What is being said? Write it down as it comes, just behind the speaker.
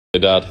Hey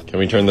Dad, can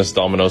we turn this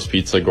Domino's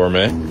pizza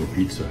gourmet?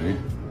 Pizza, eh?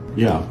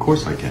 Yeah, of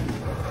course I can.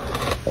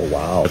 Oh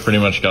wow. I pretty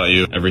much got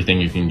you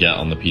everything you can get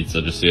on the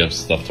pizza just so you have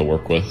stuff to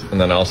work with.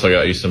 And then I also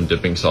got you some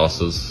dipping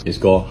sauces. It's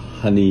called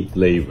honey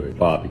flavored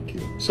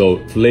barbecue. So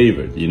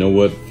flavored, you know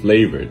what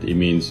flavored? It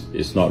means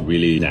it's not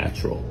really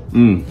natural.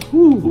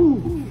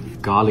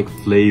 Garlic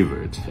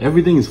flavored.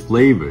 Everything is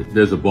flavored.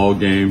 There's a ball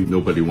game,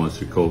 nobody wants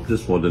to cook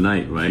just for the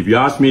night, right? If you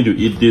ask me to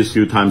eat this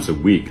 2 times a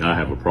week, I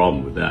have a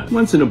problem with that.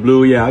 Once in a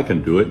blue, yeah, I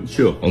can do it,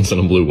 sure. Once in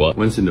a blue what?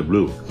 Once in the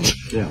blue.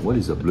 Yeah, what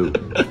is a blue? It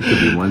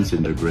could be once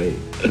in the gray.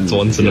 It's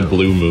once in a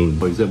blue moon.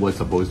 Oh, is that what's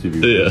supposed to be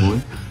blue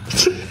moon?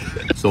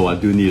 So I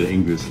do need an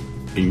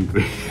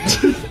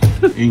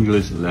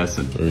English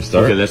lesson. Shall we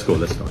start? Okay, let's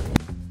go.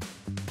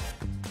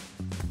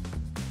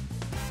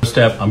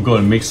 Step, I'm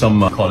going to make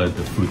some, call it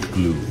the fruit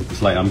glue.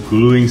 It's like I'm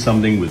gluing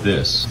something with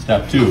this.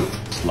 Step 2,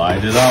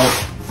 slide it out,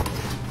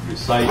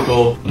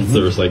 recycle. That's the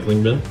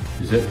recycling bin?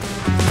 Is it?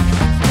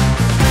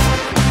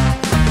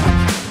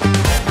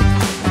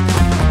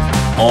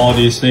 All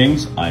these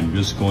things, I'm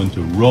just going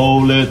to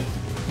roll it,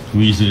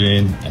 squeeze it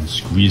in, and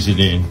squeeze it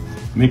in.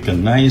 Make a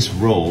nice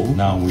roll.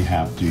 Now we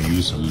have to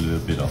use a little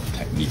bit of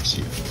techniques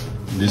here.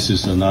 This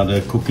is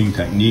another cooking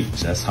technique.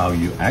 That's how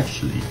you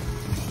actually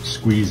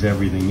squeeze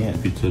everything in.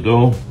 Pizza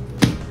dough.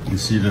 You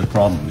see the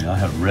problem. I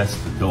have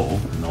rest the dough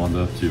in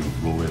order to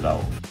roll it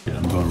out. Okay,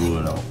 I'm going to roll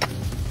it out.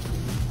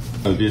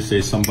 They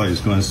say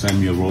somebody's going to send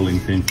me a rolling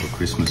pin for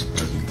Christmas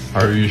present.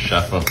 How are you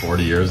chef for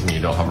 40 years and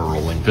you don't have a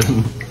rolling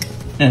pin?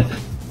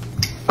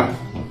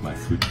 Put my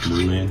fruit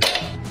glue in.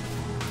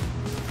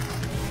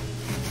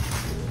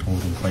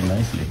 Holding quite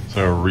nicely.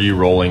 So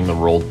re-rolling the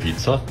rolled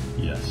pizza?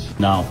 Yes.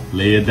 Now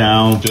lay it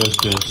down.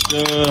 Just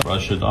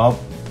brush it up.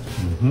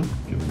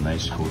 Give it a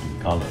nice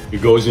golden color.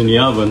 It goes in the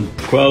oven.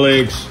 Quail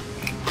eggs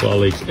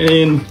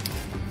in.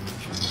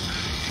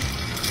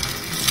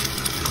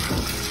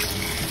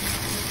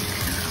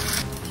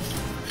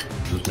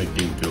 Just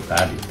making into a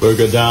patty.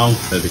 Burger down.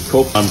 Let it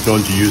cook. I'm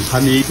going to use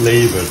honey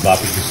flavored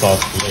barbecue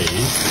sauce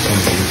glaze.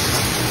 Something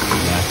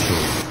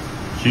natural.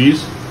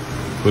 Cheese.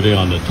 Put it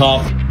on the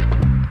top.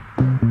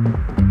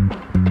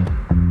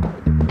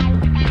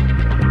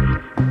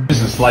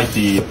 This is like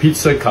the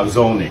pizza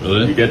calzone.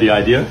 Really? You get the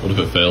idea? What if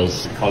it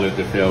fails? We call it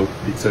the failed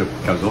pizza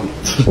calzone.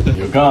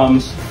 Here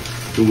comes.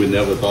 Who would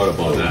never thought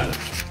about that?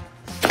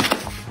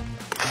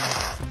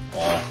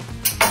 Wow.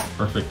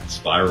 Perfect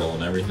spiral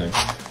and everything.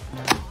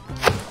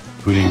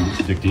 Putting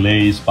the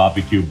glazed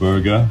barbecue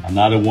burger.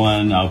 Another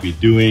one I'll be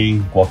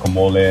doing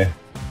guacamole.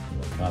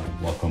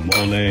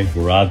 Guacamole,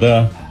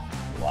 burrata.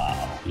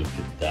 Wow, look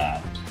at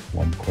that.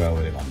 One quail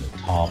egg on the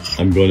top.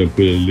 I'm going to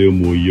put a little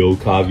more yo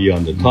caviar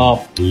on the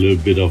top. A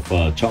little bit of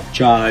chopped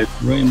chive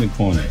right in the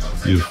corner.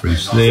 Beautiful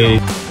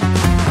steak.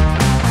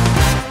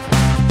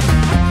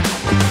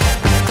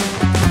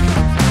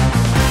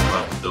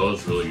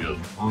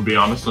 I'm gonna be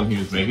honest, when he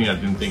was making it, I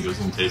didn't think it was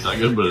gonna taste that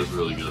good, but it's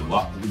really good.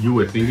 Wow. You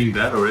were thinking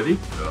that already?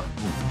 Yeah. Oh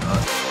my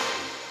God.